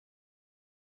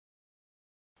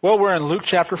Well, we're in Luke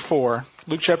chapter 4.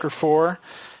 Luke chapter 4,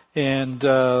 and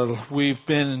we've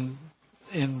been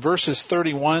in verses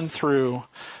 31 through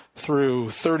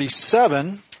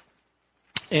 37.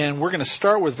 And we're going to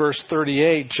start with verse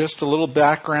 38, just a little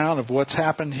background of what's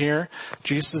happened here.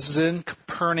 Jesus is in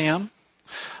Capernaum.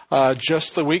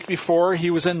 Just the week before, he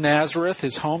was in Nazareth,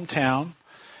 his hometown,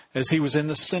 as he was in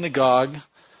the synagogue.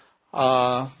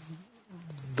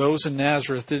 Those in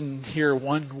Nazareth didn't hear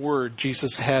one word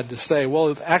Jesus had to say.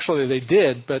 Well, actually they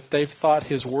did, but they thought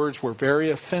his words were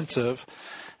very offensive,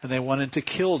 and they wanted to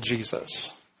kill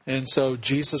Jesus. And so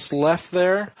Jesus left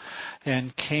there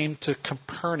and came to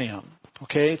Capernaum.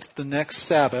 Okay, it's the next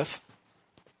Sabbath.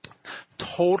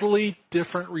 Totally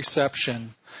different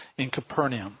reception in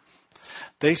Capernaum.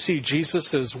 They see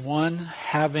Jesus as one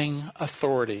having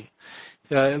authority.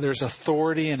 There's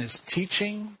authority in his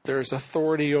teaching. There's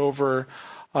authority over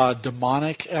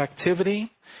demonic activity.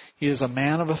 He is a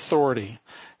man of authority.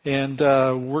 And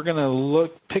we're going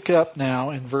to pick it up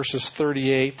now in verses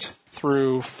 38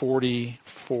 through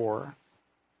 44.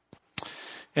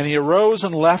 And he arose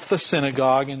and left the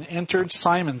synagogue and entered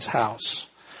Simon's house.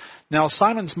 Now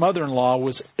Simon's mother-in-law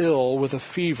was ill with a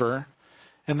fever,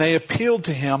 and they appealed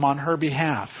to him on her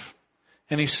behalf.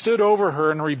 And he stood over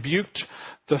her and rebuked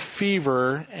the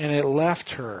fever, and it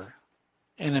left her.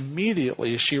 And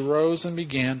immediately she rose and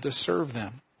began to serve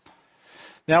them.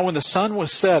 Now when the sun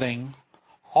was setting,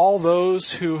 all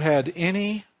those who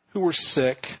were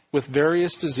sick with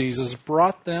various diseases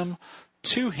brought them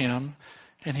to him,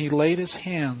 and he laid his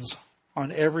hands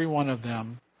on every one of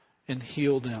them and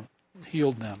healed them.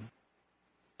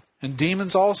 And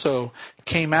demons also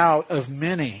came out of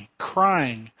many,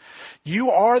 crying, "You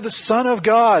are the Son of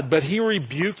God." But he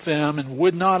rebuked them and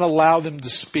would not allow them to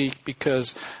speak,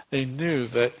 because they knew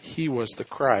that he was the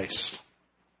Christ.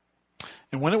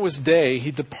 And when it was day, he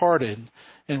departed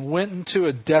and went into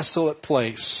a desolate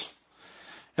place.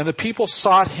 And the people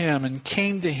sought him and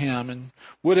came to him and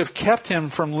would have kept him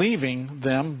from leaving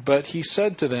them. But he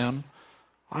said to them,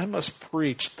 "I must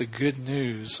preach the good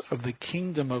news of the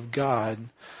kingdom of God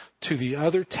to the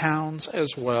other towns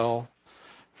as well,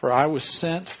 for I was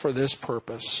sent for this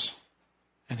purpose."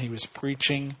 And he was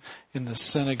preaching in the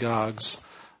synagogues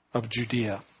of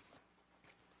Judea.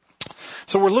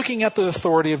 So we're looking at the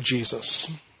authority of Jesus.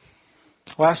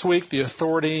 Last week, the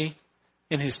authority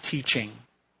in his teaching.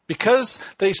 Because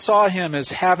they saw him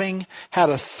as having had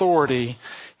authority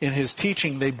in his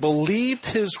teaching, they believed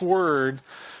his word.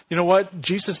 You know what?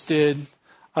 Jesus did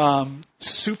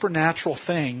supernatural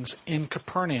things in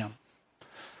Capernaum.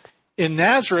 In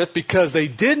Nazareth, because they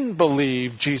didn't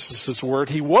believe Jesus' word,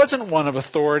 he wasn't one of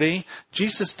authority.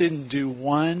 Jesus didn't do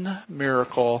one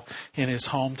miracle in his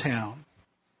hometown.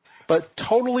 But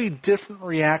totally different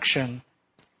reaction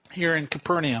here in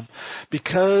Capernaum,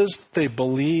 because they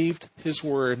believed his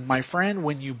word. My friend,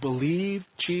 when you believe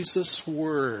Jesus'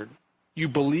 word, you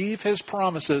believe his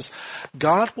promises,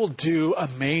 God will do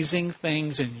amazing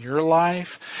things in your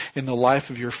life, in the life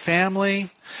of your family,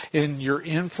 in your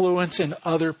influence in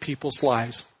other people's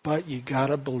lives. But you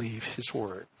gotta believe his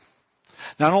word.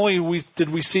 Not only did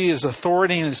we see his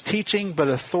authority in his teaching, but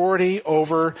authority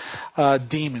over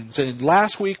demons. And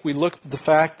last week we looked at the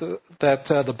fact that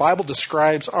the Bible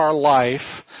describes our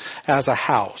life as a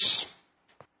house.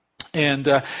 And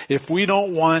if we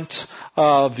don't want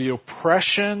the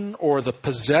oppression or the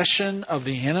possession of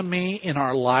the enemy in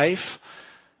our life,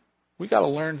 we got to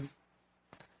learn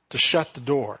to shut the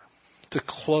door, to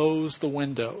close the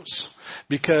windows,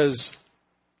 because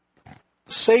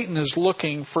Satan is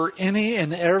looking for any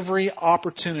and every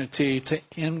opportunity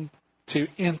to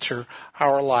enter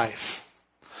our life.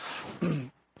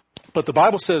 But the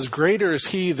Bible says, "Greater is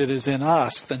he that is in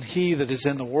us than he that is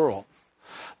in the world."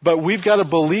 But we've got to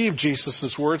believe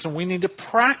Jesus' words, and we need to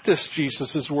practice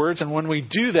Jesus' words. And when we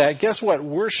do that, guess what?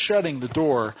 We're shutting the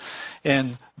door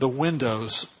and the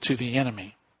windows to the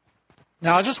enemy.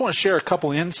 Now, I just want to share a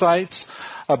couple insights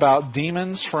about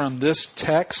demons from this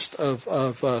text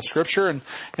of Scripture. And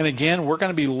again, we're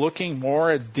going to be looking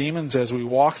more at demons as we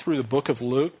walk through the book of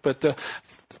Luke. But a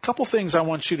couple things I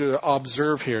want you to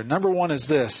observe here. Number one is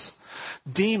this.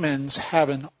 Demons have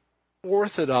an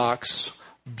orthodox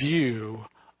view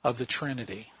of the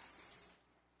Trinity.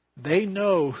 They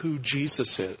know who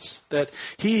Jesus is, that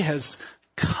he has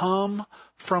come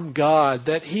from God,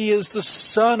 that he is the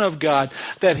Son of God,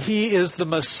 that he is the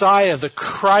Messiah, the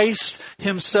Christ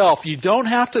himself. You don't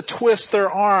have to twist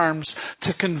their arms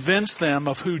to convince them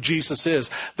of who Jesus is.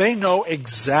 They know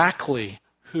exactly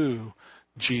who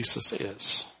Jesus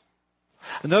is.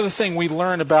 Another thing we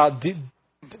learn about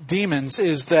demons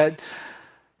is that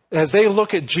As they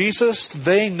look at Jesus,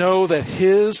 they know that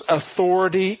His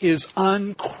authority is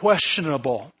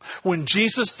unquestionable. When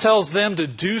Jesus tells them to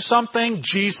do something,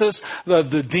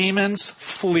 the demons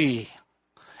flee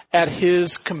at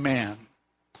His command.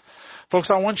 Folks,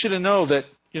 I want you to know that,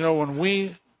 when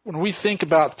we think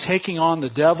about taking on the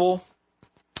devil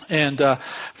and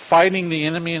fighting the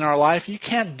enemy in our life, you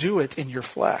can't do it in your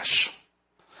flesh.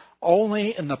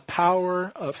 Only in the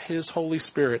power of His Holy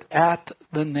Spirit at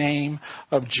the name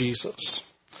of Jesus.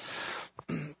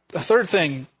 The third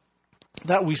thing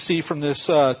that we see from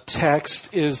this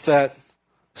text is that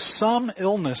some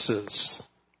illnesses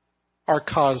are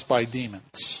caused by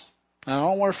demons. Now, I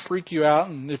don't want to freak you out,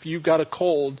 and if you've got a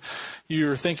cold,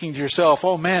 you're thinking to yourself,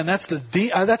 oh man, that's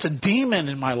a demon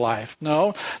in my life.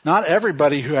 No, not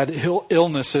everybody who had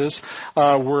illnesses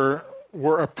were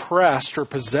oppressed or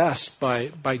possessed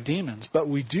by demons. But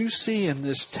we do see in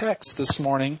this text this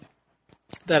morning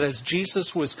that as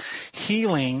Jesus was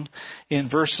healing in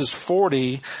verses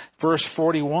 40, verse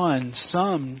 41,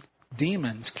 some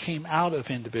demons came out of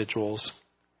individuals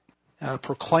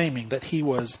proclaiming that He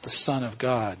was the Son of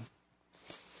God.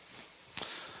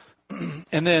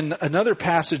 And then another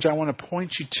passage I want to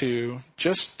point you to,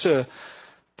 just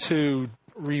to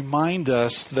remind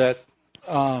us that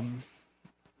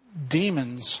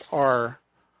demons are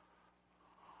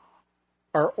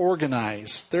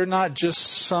organized. They're not just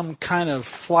some kind of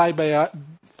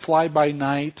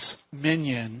fly-by-night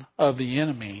minion of the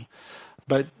enemy,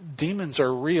 but demons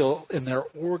are real and they're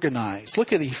organized.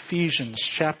 Look at Ephesians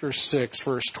chapter 6,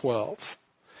 verse 12.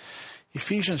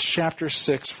 Ephesians chapter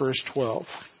 6, verse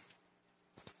 12.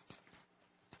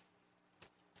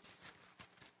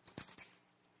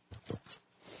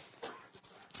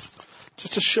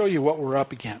 Just to show you what we're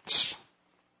up against.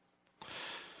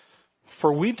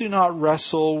 For we do not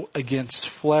wrestle against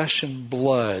flesh and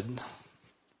blood,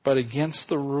 but against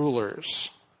the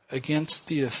rulers, against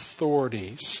the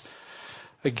authorities,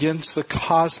 against the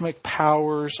cosmic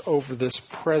powers over this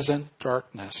present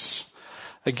darkness,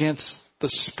 against the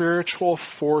spiritual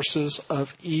forces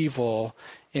of evil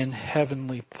in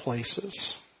heavenly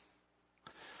places.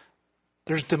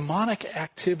 There's demonic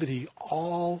activity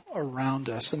all around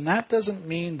us. And that doesn't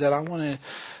mean that I want to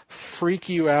freak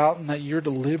you out and that you're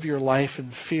to live your life in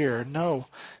fear. No,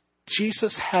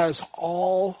 Jesus has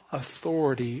all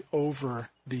authority over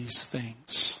these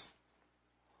things.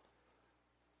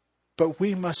 But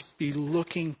we must be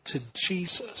looking to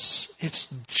Jesus. It's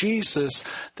Jesus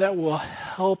that will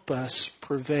help us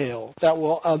prevail, that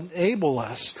will enable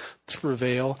us to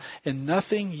prevail, and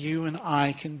nothing you and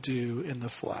I can do in the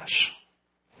flesh.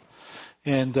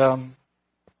 And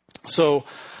so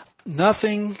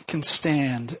nothing can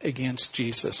stand against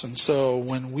Jesus. And so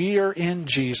when we are in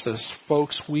Jesus,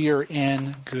 folks, we are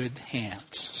in good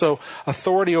hands. So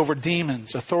authority over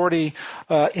demons, authority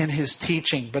in His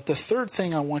teaching. But the third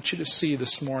thing I want you to see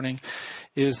this morning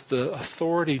is the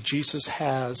authority Jesus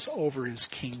has over His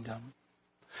kingdom.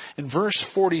 In verse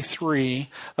 43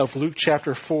 of Luke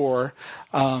chapter 4,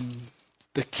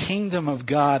 the kingdom of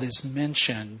God is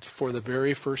mentioned for the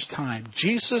very first time.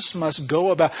 Jesus must go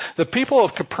about. The people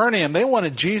of Capernaum, they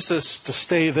wanted Jesus to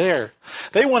stay there.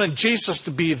 They wanted Jesus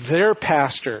to be their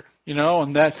pastor,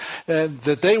 and that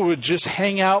they would just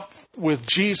hang out with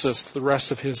Jesus the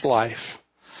rest of His life.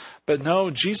 But no,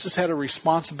 Jesus had a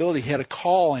responsibility. He had a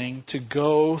calling to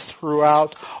go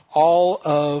throughout all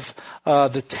of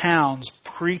the towns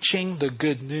preaching the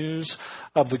good news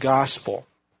of the gospel.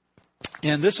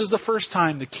 And this is the first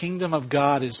time the kingdom of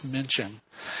God is mentioned.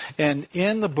 And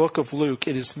in the book of Luke,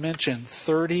 it is mentioned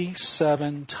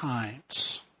 37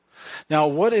 times. Now,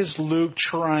 what is Luke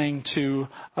trying to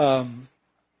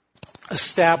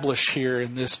establish here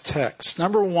in this text?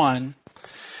 Number one,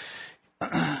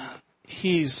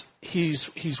 he's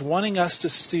wanting us to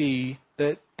see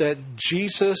that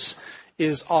Jesus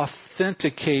is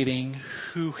authenticating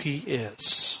who He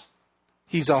is.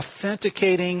 He's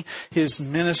authenticating His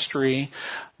ministry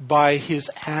by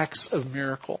His acts of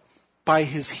miracle, by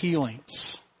His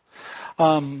healings.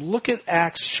 Look at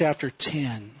Acts chapter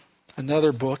 10,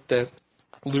 another book that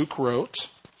Luke wrote.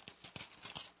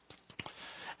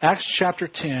 Acts chapter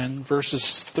 10,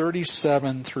 verses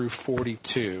 37 through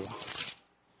 42.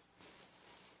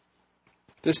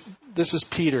 This is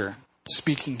Peter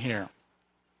speaking here.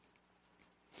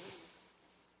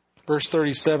 Verse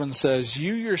 37 says,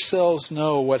 "You yourselves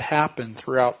know what happened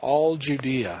throughout all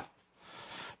Judea,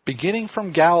 beginning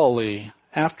from Galilee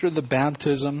after the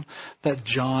baptism that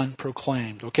John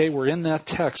proclaimed." Okay, we're in that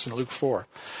text in Luke 4.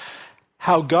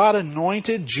 how God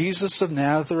anointed Jesus of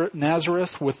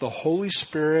Nazareth with the Holy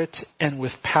Spirit and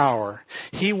with power.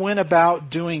 He went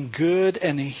about doing good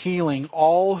and healing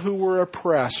all who were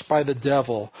oppressed by the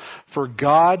devil, for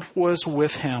God was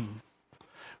with him.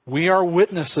 We are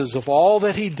witnesses of all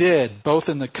that he did, both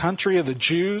in the country of the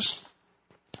Jews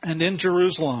and in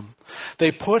Jerusalem.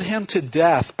 They put him to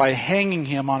death by hanging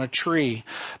him on a tree.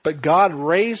 But God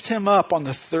raised him up on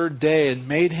the third day and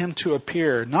made him to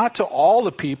appear, not to all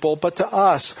the people, but to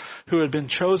us who had been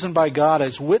chosen by God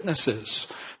as witnesses,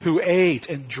 who ate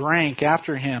and drank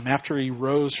after him after he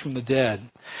rose from the dead.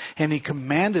 And he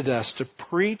commanded us to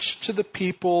preach to the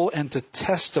people and to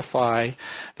testify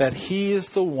that he is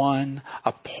the one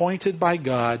appointed by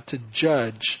God to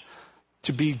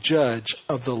be judge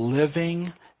of the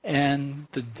living and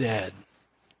the dead.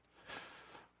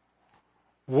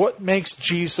 What makes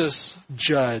Jesus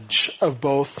judge of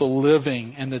both the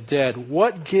living and the dead?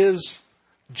 What gives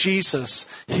Jesus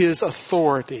his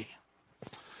authority?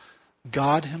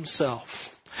 God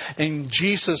himself. And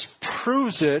Jesus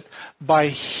proves it by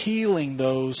healing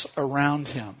those around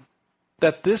him.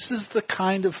 That this is the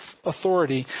kind of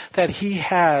authority that he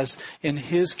has in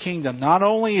his kingdom. Not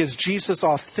only is Jesus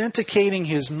authenticating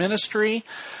his ministry,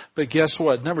 but guess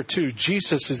what? Number 2,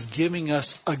 Jesus is giving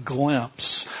us a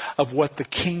glimpse of what the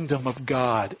kingdom of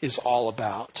God is all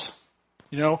about.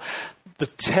 You know, the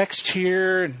text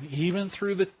here, and even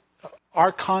through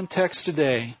our context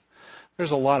today,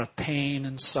 there's a lot of pain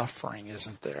and suffering,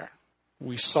 isn't there?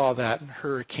 We saw that in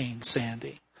Hurricane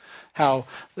Sandy. How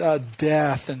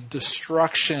death and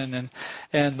destruction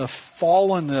and the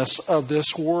fallenness of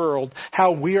this world,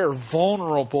 how we are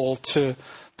vulnerable to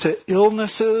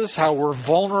illnesses, how we're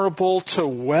vulnerable to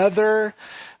weather,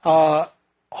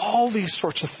 all these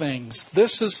sorts of things.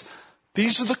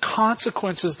 These are the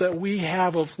consequences that we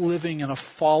have of living in a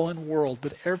fallen world.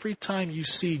 But every time you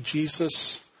see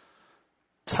Jesus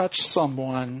touch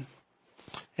someone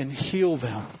and heal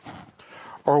them,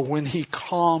 or when he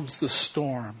calms the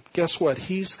storm, guess what?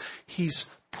 He's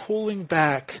pulling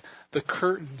back the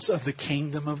curtains of the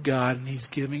kingdom of God, and he's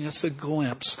giving us a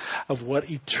glimpse of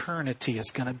what eternity is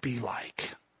going to be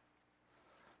like.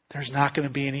 There's not going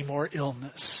to be any more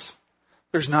illness.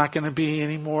 There's not going to be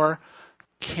any more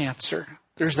cancer.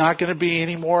 There's not going to be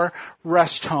any more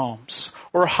rest homes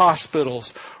or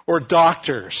hospitals or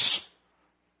doctors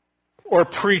or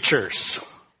preachers.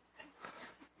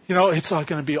 You know, it's not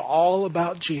going to be all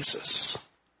about Jesus.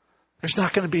 There's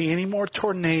not going to be any more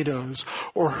tornadoes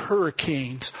or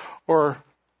hurricanes or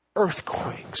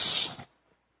earthquakes.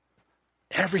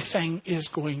 Everything is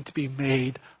going to be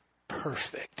made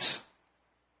perfect.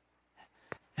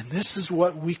 And this is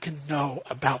what we can know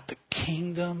about the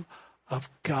kingdom of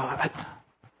God.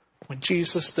 When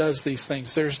Jesus does these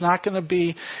things, there's not going to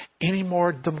be any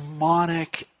more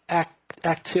demonic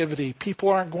activity. People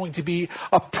aren't going to be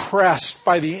oppressed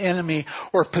by the enemy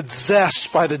or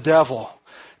possessed by the devil.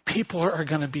 People are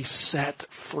going to be set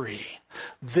free.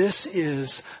 This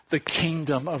is the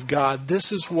kingdom of God.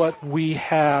 This is what we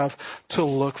have to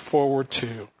look forward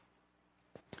to.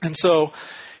 And so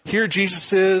here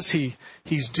Jesus is.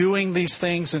 He's doing these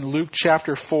things in Luke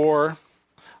chapter 4.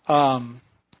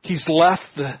 He's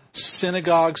left the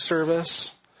synagogue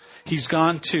service. He's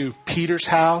gone to Peter's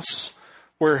house,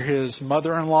 where his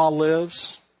mother-in-law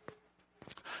lives.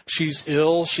 She's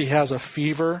ill. She has a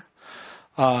fever.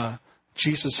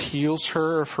 Jesus heals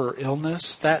her of her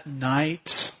illness. That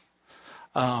night,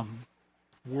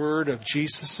 word of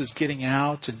Jesus is getting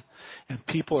out, and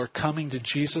people are coming to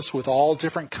Jesus with all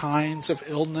different kinds of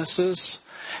illnesses.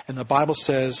 And the Bible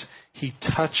says he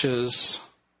touches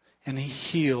and he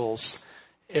heals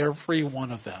every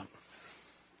one of them.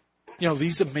 You know,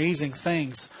 these amazing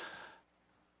things,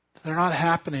 they're not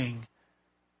happening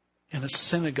in a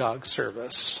synagogue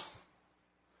service.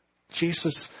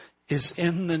 Jesus is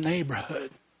in the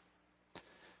neighborhood,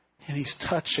 and he's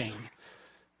touching,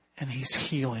 and he's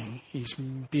healing,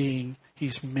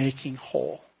 he's making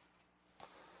whole.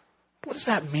 What does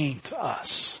that mean to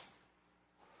us?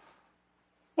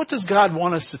 What does God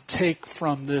want us to take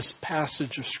from this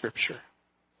passage of Scripture?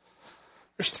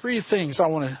 There's 3 things I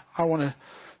want to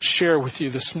share with you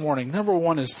this morning. Number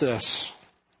 1 is this.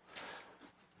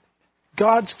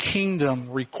 God's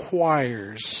kingdom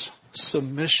requires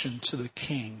submission to the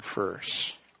king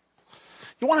first.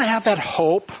 You want to have that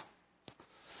hope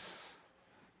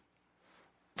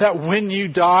that when you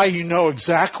die, you know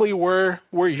exactly where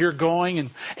you're going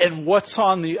and what's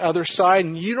on the other side,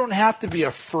 and you don't have to be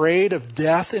afraid of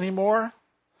death anymore.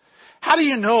 How do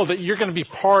you know that you're going to be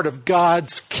part of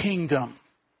God's kingdom?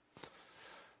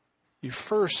 You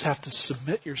first have to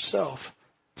submit yourself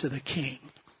to the king.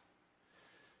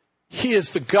 He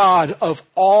is the God of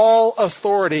all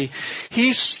authority.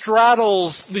 He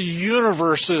straddles the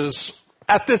universes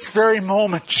at this very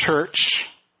moment, church.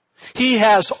 He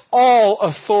has all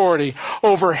authority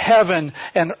over heaven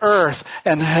and earth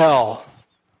and hell.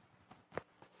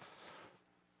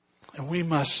 And we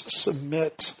must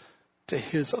submit to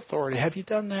His authority. Have you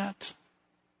done that?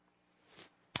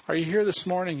 Are you here this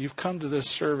morning? You've come to this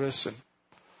service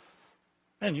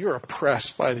and you're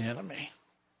oppressed by the enemy.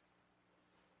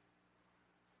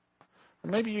 Or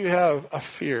maybe you have a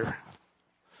fear.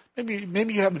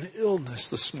 Maybe you have an illness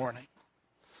this morning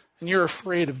and you're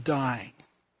afraid of dying.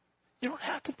 You don't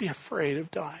have to be afraid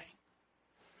of dying.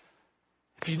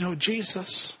 If you know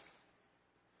Jesus,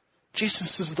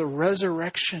 Jesus is the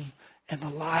resurrection and the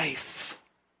life.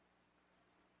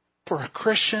 For a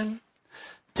Christian,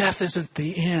 death isn't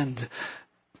the end.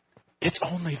 It's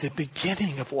only the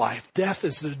beginning of life. Death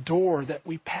is the door that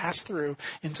we pass through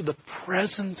into the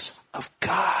presence of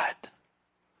God,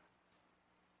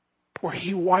 where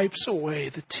He wipes away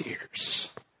the tears.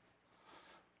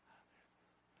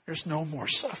 There's no more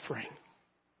suffering.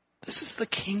 This is the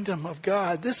kingdom of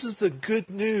God. This is the good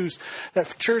news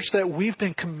that church that we've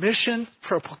been commissioned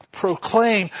to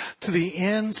proclaim to the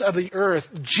ends of the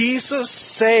earth. Jesus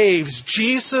saves.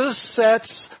 Jesus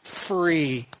sets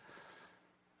free.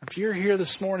 If you're here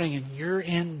this morning and you're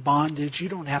in bondage, you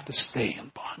don't have to stay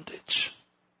in bondage.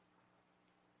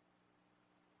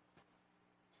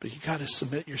 But you got to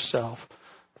submit yourself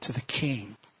to the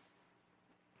King.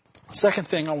 Second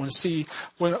thing I want us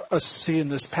to see in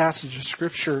this passage of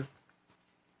Scripture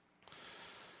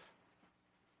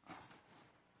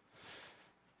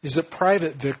is that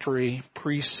private victory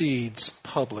precedes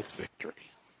public victory.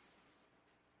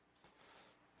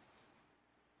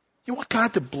 You want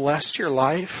God to bless your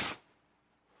life?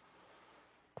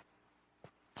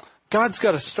 God's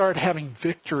got to start having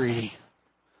victory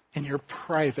in your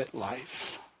private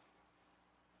life.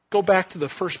 Go back to the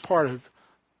first part of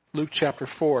Luke chapter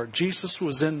 4. Jesus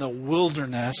was in the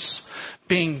wilderness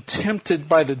being tempted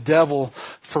by the devil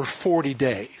for 40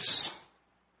 days.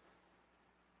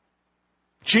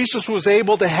 Jesus was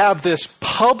able to have this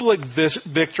public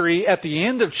victory at the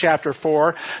end of chapter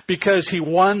 4 because He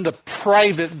won the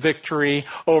private victory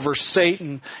over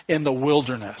Satan in the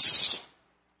wilderness.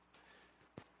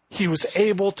 He was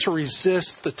able to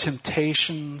resist the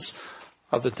temptations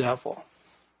of the devil.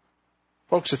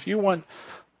 Folks, if you want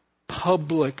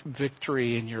public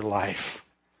victory in your life,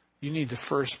 you need to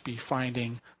first be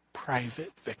finding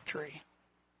private victory.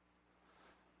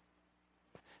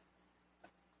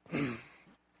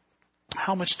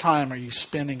 How much time are you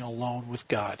spending alone with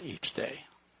God each day?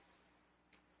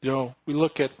 You know, we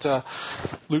look at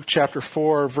Luke chapter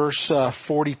 4, verse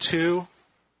 42.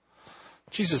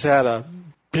 Jesus had a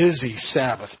busy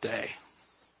Sabbath day.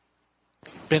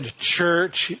 Been to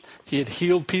church. He had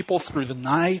healed people through the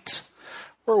night.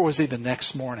 Where was He the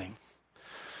next morning?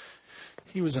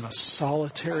 He was in a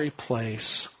solitary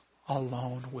place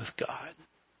alone with God.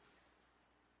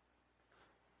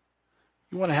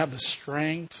 You want to have the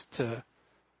strength to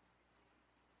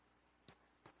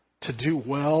do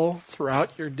well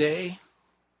throughout your day?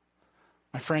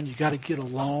 My friend, you got to get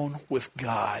alone with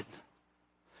God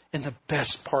in the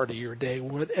best part of your day.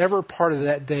 Whatever part of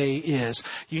that day is,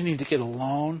 you need to get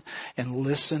alone and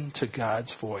listen to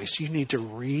God's voice. You need to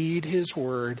read His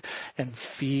Word and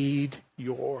feed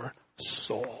your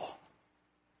soul.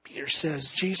 Peter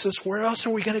says, Jesus, where else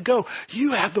are we going to go?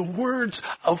 You have the words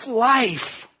of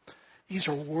life. These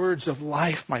are words of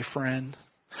life, my friend.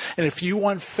 And if you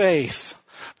want faith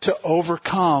to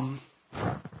overcome,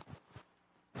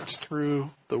 it's through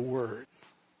the Word.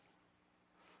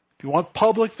 If you want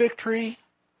public victory, you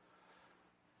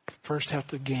first have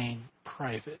to gain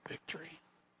private victory.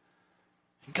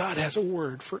 And God has a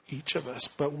word for each of us,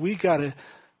 but we got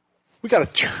to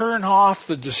turn off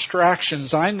the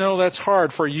distractions. I know that's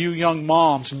hard for you young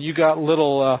moms, and you got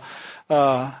little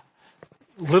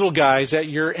guys at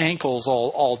your ankles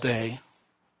all day.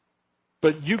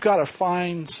 But you got to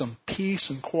find some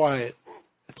peace and quiet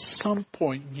at some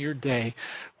point in your day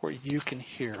where you can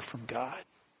hear from God.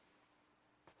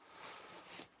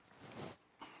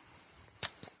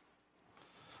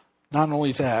 Not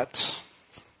only that,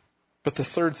 but the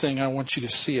third thing I want you to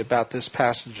see about this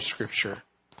passage of Scripture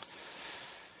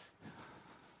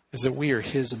is that we are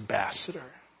His ambassador.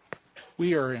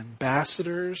 We are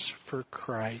ambassadors for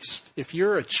Christ. If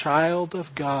you're a child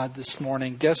of God this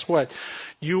morning, guess what?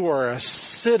 You are a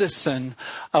citizen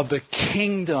of the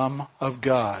kingdom of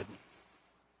God.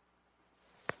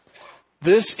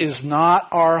 This is not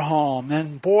our home.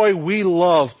 And boy, we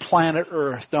love planet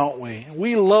Earth, don't we?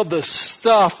 We love the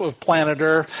stuff of planet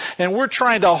Earth. And we're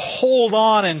trying to hold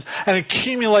on and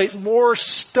accumulate more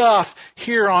stuff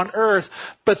here on Earth.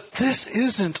 But this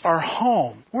isn't our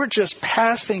home. We're just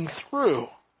passing through.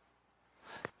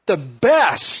 The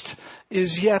best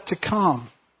is yet to come.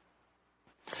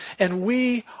 And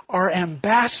we are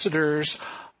ambassadors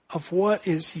of what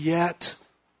is yet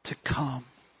to come.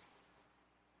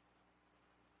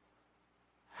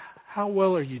 How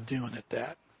well are you doing at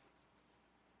that?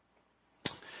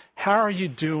 How are you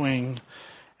doing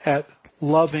at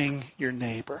loving your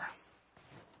neighbor?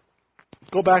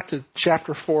 Go back to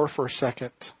chapter 4 for a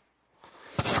second.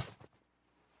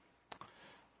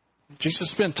 Jesus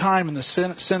spent time in the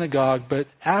synagogue, but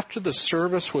after the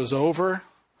service was over,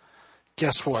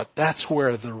 guess what? That's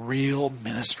where the real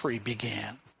ministry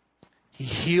began. He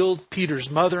healed Peter's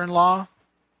mother-in-law.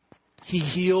 He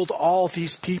healed all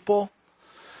these people.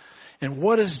 And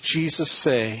what does Jesus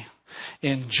say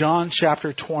in John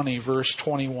chapter 20, verse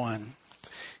 21?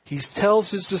 He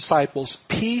tells his disciples,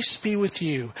 "Peace be with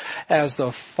you. As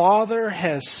the Father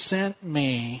has sent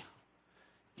me,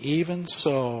 even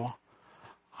so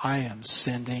I am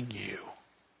sending you."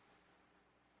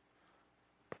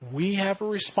 We have a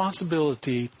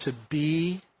responsibility to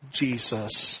be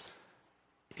Jesus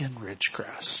in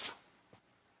Ridgecrest.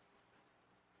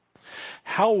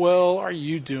 How well are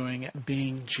you doing at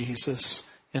being Jesus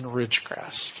in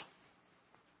Ridgecrest?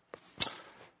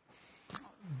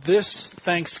 This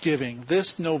Thanksgiving,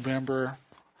 this November,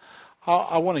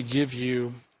 I want to give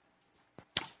you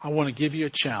a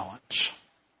challenge.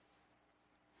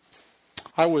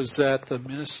 I was at the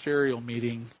ministerial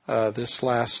meeting this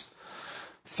last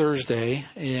Thursday,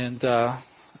 and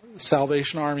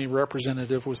Salvation Army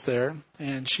representative was there,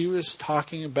 and she was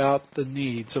talking about the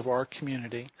needs of our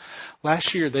community.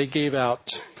 Last year, they gave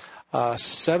out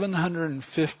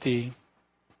 750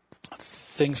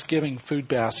 Thanksgiving food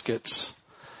baskets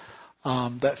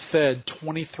that fed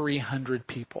 2,300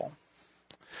 people.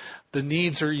 The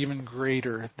needs are even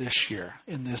greater this year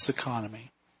in this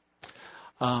economy.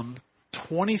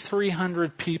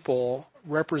 2,300 people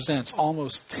represents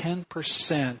almost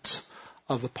 10%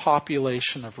 of the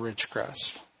population of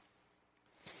Ridgecrest.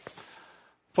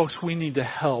 Folks, we need to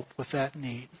help with that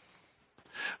need.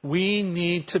 We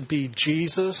need to be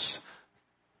Jesus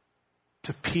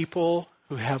to people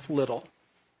who have little.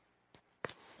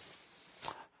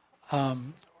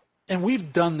 And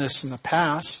we've done this in the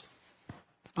past.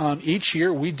 Each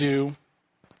year we do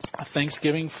a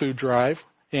Thanksgiving food drive.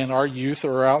 And our youth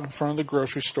are out in front of the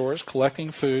grocery stores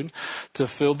collecting food to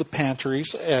fill the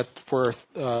pantries for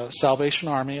Salvation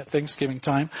Army at Thanksgiving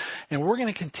time. And we're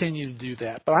going to continue to do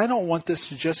that. But I don't want this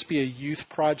to just be a youth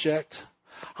project.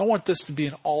 I want this to be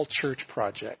an all-church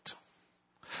project.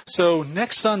 So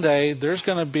next Sunday, there's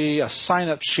going to be a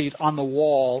sign-up sheet on the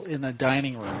wall in the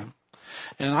dining room.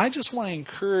 And I just want to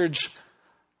encourage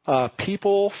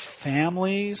people,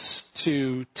 families,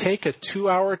 to take a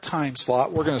 2-hour time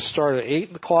slot. We're going to start at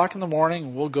 8 o'clock in the morning,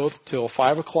 and we'll go till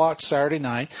 5 o'clock Saturday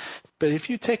night. But if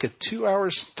you take a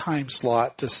 2-hour time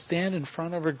slot to stand in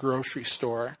front of a grocery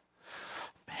store,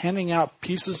 handing out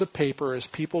pieces of paper as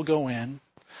people go in,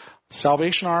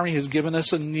 Salvation Army has given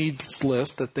us a needs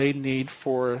list that they need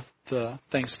for the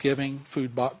Thanksgiving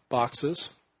food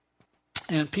boxes.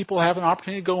 And people have an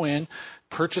opportunity to go in,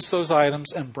 purchase those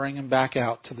items, and bring them back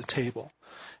out to the table.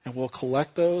 And we'll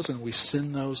collect those, and we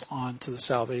send those on to the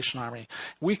Salvation Army.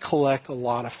 We collect a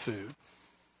lot of food.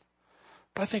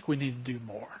 But I think we need to do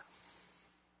more.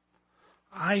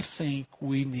 I think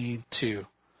we need to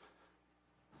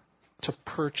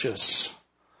purchase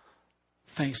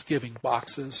Thanksgiving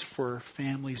boxes for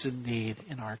families in need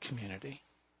in our community.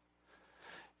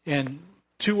 And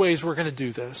 2 ways we're going to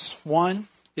do this. One,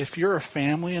 if you're a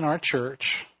family in our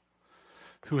church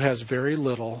who has very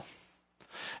little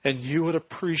and you would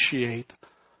appreciate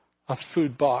a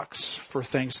food box for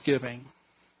Thanksgiving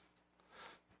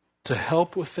to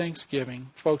help with Thanksgiving,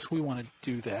 folks, we want to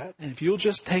do that. And if you'll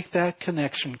just take that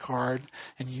connection card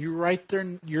and you write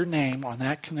your name on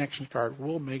that connection card,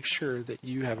 we'll make sure that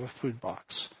you have a food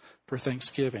box for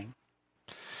Thanksgiving.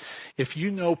 If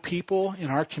you know people in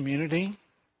our community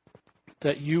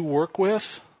that you work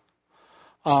with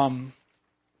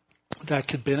that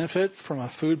could benefit from a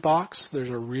food box, there's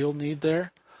a real need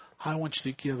there, I want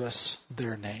you to give us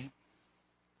their name.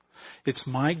 It's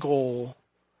my goal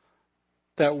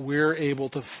that we're able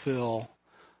to fill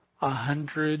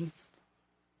 100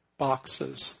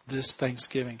 boxes this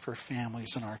Thanksgiving for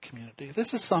families in our community.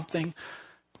 This is something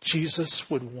Jesus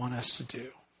would want us to do.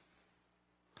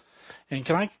 And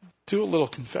can I do a little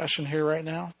confession here right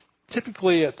now?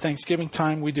 Typically at Thanksgiving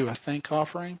time, we do a thank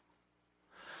offering.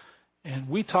 And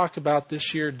we talked about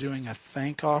this year doing a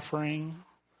thank offering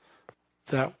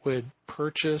that would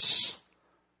purchase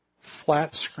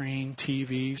flat screen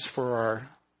TVs for our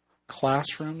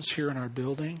classrooms here in our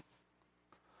building.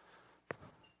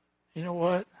 You know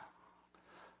what?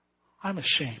 I'm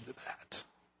ashamed of that.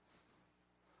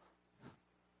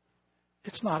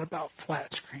 It's not about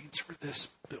flat screens for this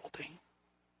building.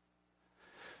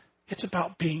 It's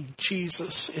about being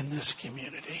Jesus in this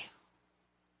community.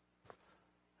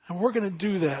 And we're going to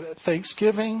do that at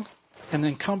Thanksgiving and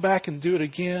then come back and do it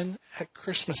again at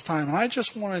Christmas time. And I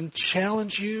just want to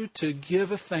challenge you to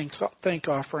give a thank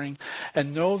offering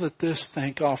and know that this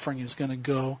thank offering is going to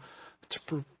go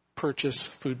to purchase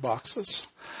food boxes.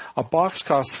 A box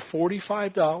costs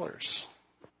 $45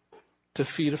 to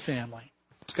feed a family.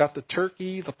 It's got the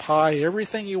turkey, the pie,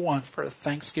 everything you want for a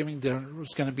Thanksgiving dinner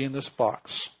is going to be in this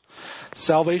box.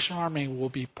 Salvation Army will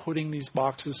be putting these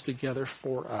boxes together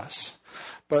for us.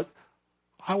 But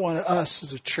I want us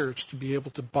as a church to be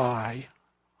able to buy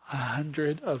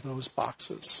 100 of those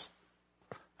boxes.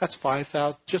 That's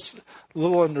 $5,000, just a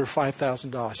little under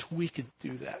 $5,000. We could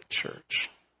do that, church.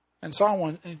 And so I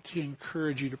want to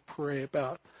encourage you to pray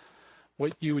about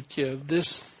what you would give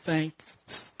this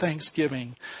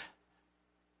Thanksgiving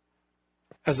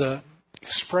as an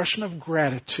expression of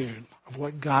gratitude of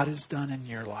what God has done in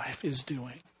your life, is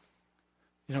doing.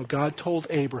 You know, God told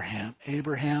Abraham,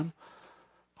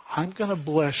 I'm going to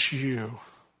bless you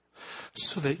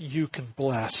so that you can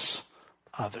bless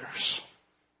others.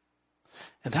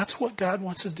 And that's what God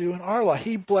wants to do in our life.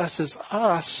 He blesses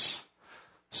us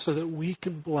so that we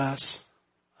can bless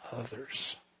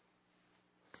others.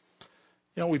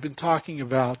 You know, we've been talking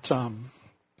about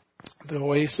the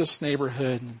Oasis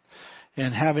neighborhood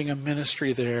and having a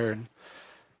ministry there. And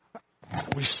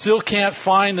we still can't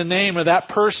find the name of that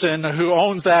person who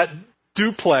owns that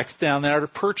duplex down there to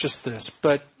purchase this.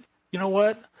 But you know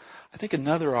what? I think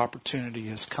another opportunity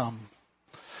has come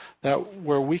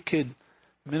where we could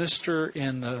minister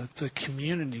in the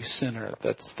community center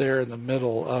that's there in the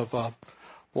middle of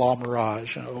La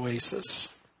Mirage and Oasis.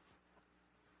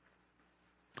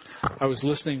 I was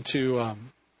listening to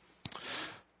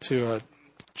a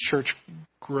church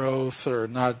growth, or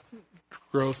not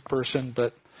growth person,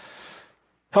 but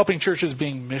helping churches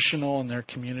being missional in their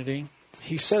community.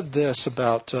 He said this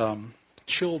about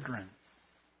children.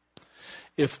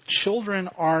 If children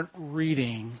aren't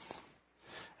reading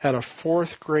at a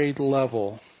 4th grade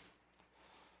level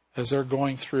as they're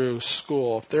going through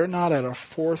school, if they're not at a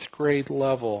 4th grade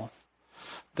level,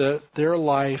 their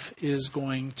life is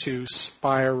going to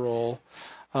spiral.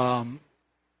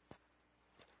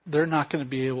 They're not going to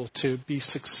be able to be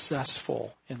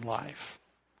successful in life.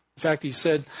 In fact, he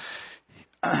said,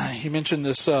 he mentioned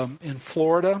this in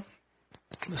Florida,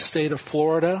 the state of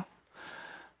Florida.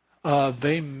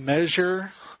 They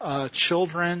measure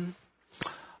children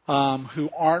who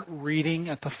aren't reading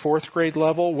at the 4th grade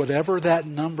level. Whatever that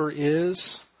number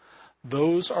is,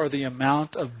 those are the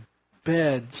amount of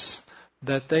beds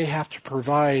that they have to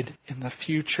provide in the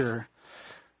future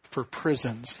for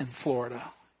prisons in Florida.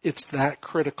 It's that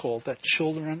critical that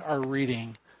children are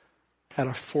reading at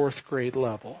a 4th grade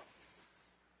level.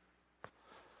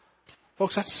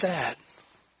 Folks, that's sad.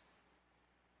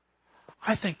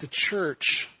 I think the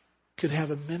church could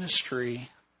have a ministry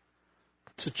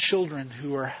to children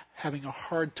who are having a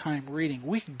hard time reading.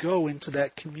 We could go into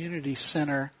that community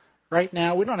center right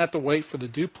now. We don't have to wait for the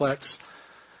duplex.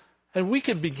 And we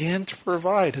could begin to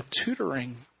provide a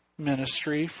tutoring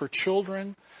ministry for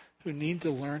children who need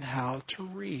to learn how to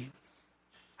read.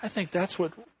 I think that's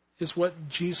what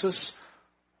Jesus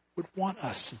would want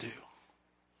us to do.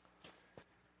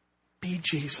 Be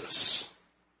Jesus.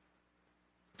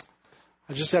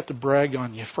 I just have to brag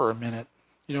on you for a minute.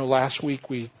 You know, last week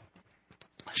we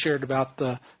shared about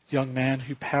the young man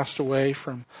who passed away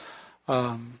from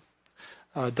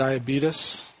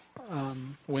diabetes,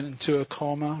 went into a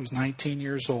coma. He was 19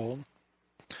 years old.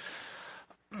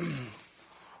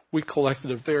 We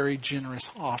collected a very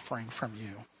generous offering from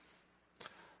you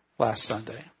last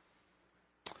Sunday.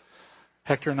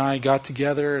 Hector and I got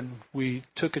together and we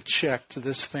took a check to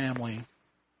this family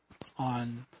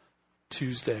on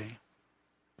Tuesday.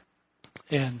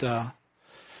 And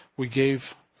we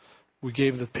gave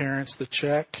the parents the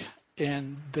check,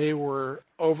 and they were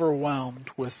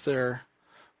overwhelmed with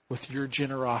your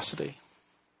generosity.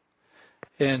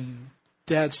 And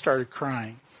Dad started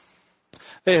crying.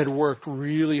 They had worked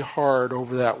really hard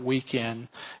over that weekend,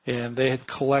 and they had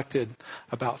collected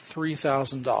about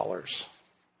 $3,000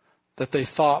 that they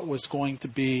thought was going to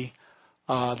be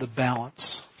the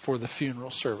balance for the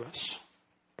funeral service.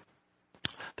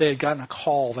 they had gotten a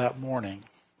call that morning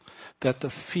that the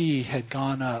fee had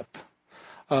gone up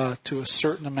to a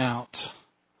certain amount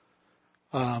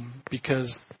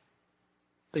because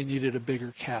they needed a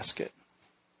bigger casket.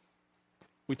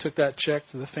 We took that check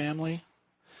to the family,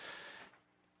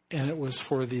 and it was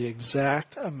for the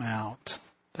exact amount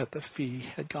that the fee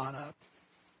had gone up.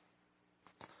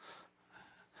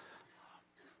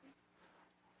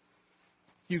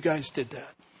 You guys did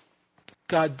that.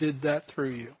 God did that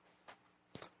through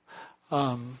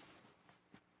you.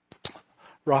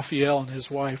 Raphael and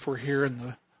his wife were here in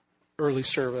the early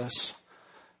service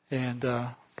and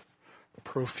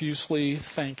profusely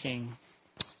thanking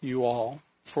you all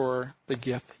for the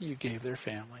gift that you gave their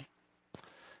family.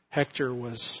 Hector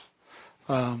was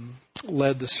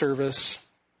led the service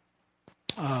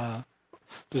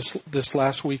this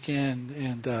last weekend,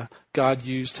 and God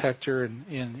used Hector in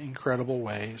incredible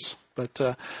ways.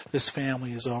 But this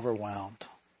family is overwhelmed.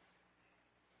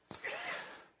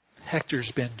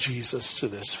 Hector's been Jesus to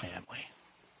this family.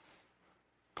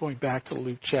 Going back to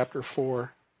Luke chapter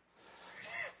 4,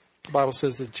 the Bible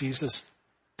says that Jesus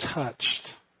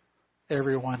touched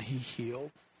everyone he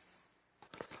healed.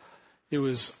 It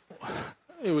was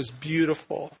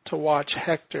beautiful to watch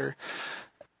Hector.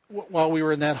 While we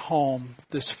were in that home,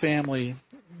 this family,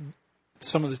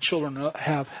 some of the children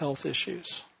have health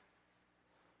issues.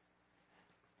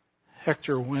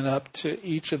 Hector went up to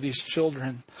each of these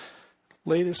children,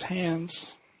 laid his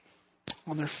hands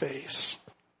on their face,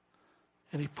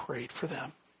 and he prayed for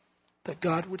them, that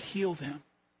God would heal them.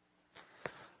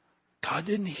 God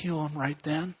didn't heal them right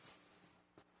then.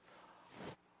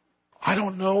 I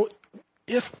don't know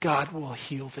if God will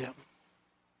heal them.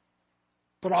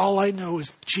 But all I know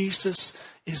is Jesus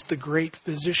is the great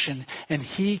physician, and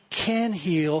he can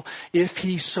heal if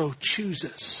he so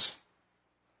chooses.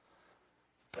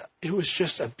 But it was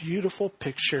just a beautiful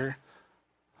picture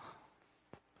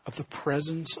of the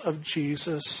presence of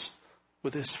Jesus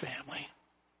with his family.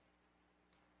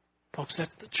 Folks,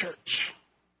 that's the church.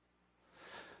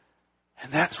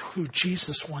 And that's who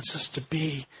Jesus wants us to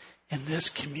be in this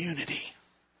community.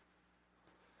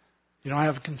 You know, I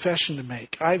have a confession to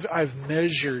make. I've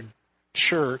measured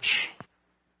church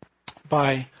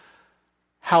by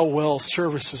how well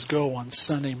services go on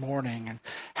Sunday morning and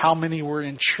how many were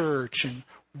in church and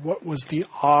what was the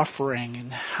offering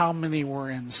and how many were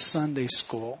in Sunday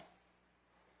school.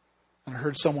 And I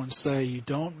heard someone say, you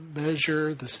don't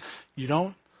measure the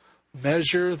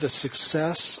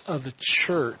success of the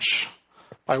church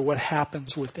by what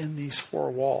happens within these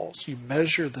four walls. You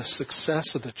measure the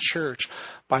success of the church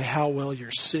by how well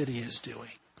your city is doing.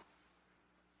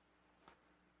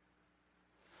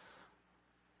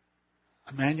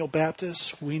 Emmanuel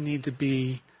Baptist, we need to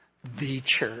be the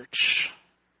church.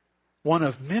 One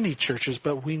of many churches,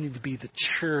 but we need to be the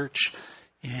church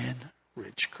in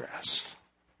Ridgecrest.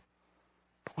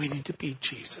 We need to be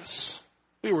Jesus.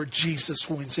 We were Jesus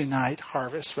Wednesday night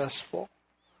Harvest Festival.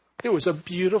 It was a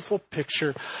beautiful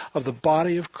picture of the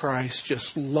body of Christ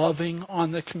just loving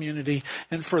on the community.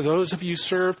 And for those of you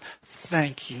served,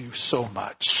 thank you so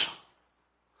much.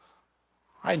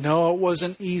 I know it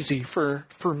wasn't easy for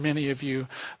many of you,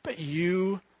 but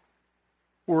you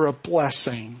were a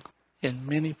blessing in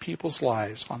many people's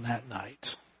lives on that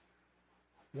night.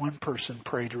 One person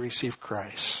prayed to receive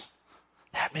Christ.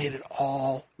 That made it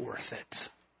all worth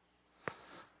it.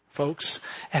 Folks,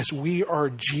 as we are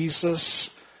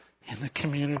Jesus in the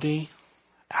community,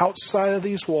 outside of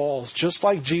these walls, just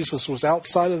like Jesus was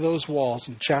outside of those walls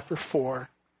in chapter 4,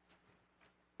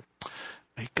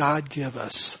 may God give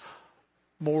us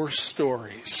more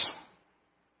stories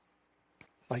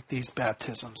like these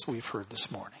baptisms we've heard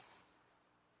this morning.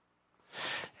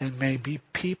 And may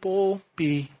people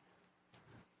be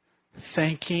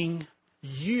thanking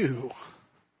you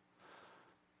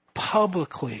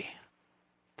publicly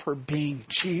for being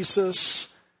Jesus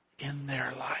in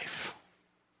their life.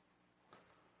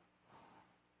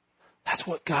 That's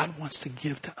what God wants to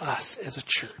give to us as a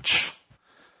church.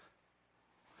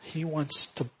 He wants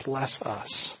to bless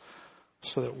us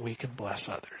so that we can bless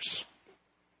others.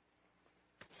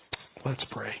 Let's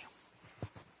pray.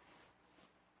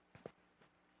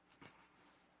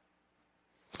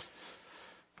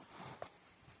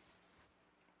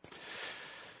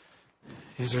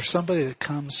 Is there somebody that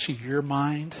comes to your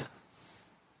mind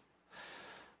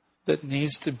that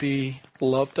needs to be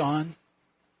loved on?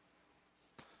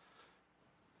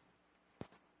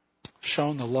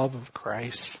 Shown the love of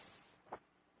Christ?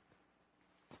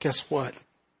 Guess what?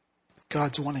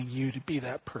 God's wanting you to be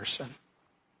that person.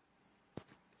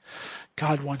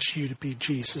 God wants you to be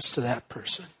Jesus to that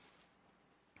person.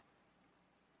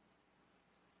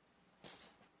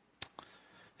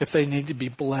 If they need to be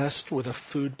blessed with a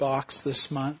food box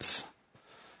this month,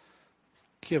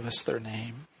 give us their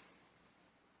name.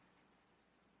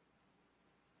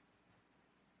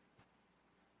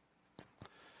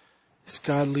 Is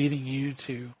God leading you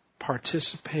to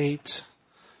participate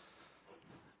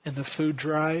in the food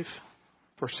drive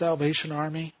for Salvation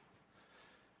Army?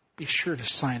 Be sure to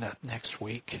sign up next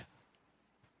week.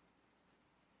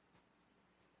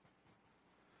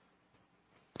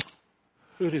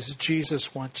 Who does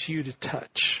Jesus want you to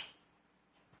touch?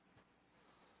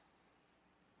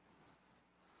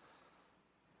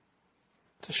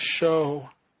 To show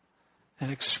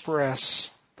and express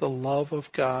the love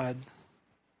of God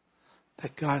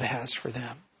that God has for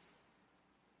them.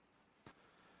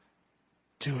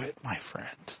 Do it, my friend.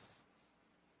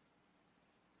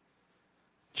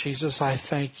 Jesus, I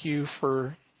thank you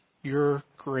for your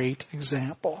great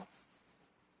example.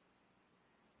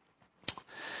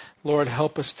 Lord,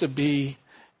 help us to be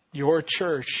your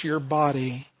church, your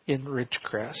body in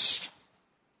Ridgecrest.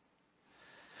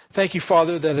 Thank you,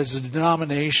 Father, that as a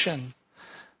denomination,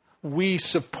 we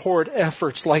support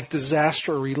efforts like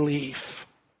disaster relief.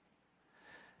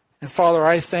 And Father,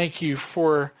 I thank you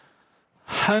for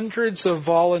hundreds of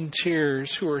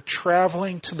volunteers who are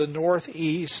traveling to the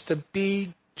Northeast to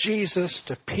be Jesus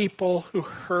to people who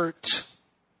hurt.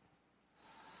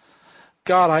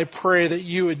 God, I pray that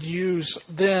you would use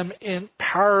them in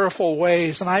powerful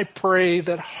ways. And I pray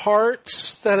that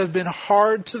hearts that have been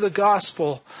hard to the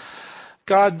gospel,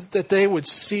 God, that they would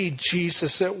see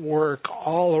Jesus at work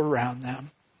all around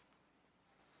them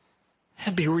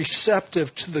and be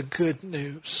receptive to the good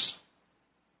news.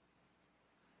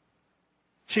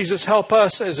 Jesus, help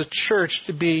us as a church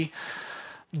to be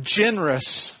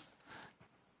generous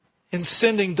in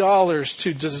sending dollars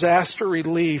to disaster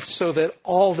relief so that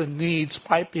all the needs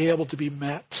might be able to be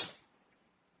met.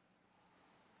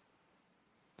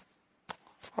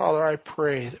 Father, I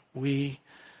pray that we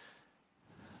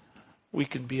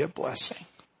can be a blessing.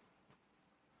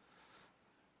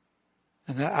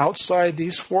 And that outside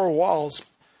these four walls,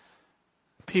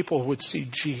 people would see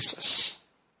Jesus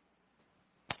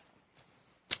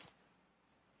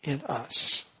in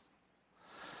us.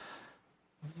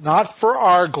 Not for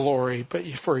our glory, but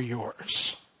for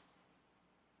yours.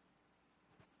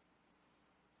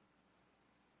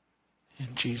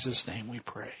 In Jesus' name we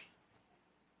pray.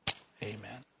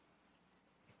 Amen.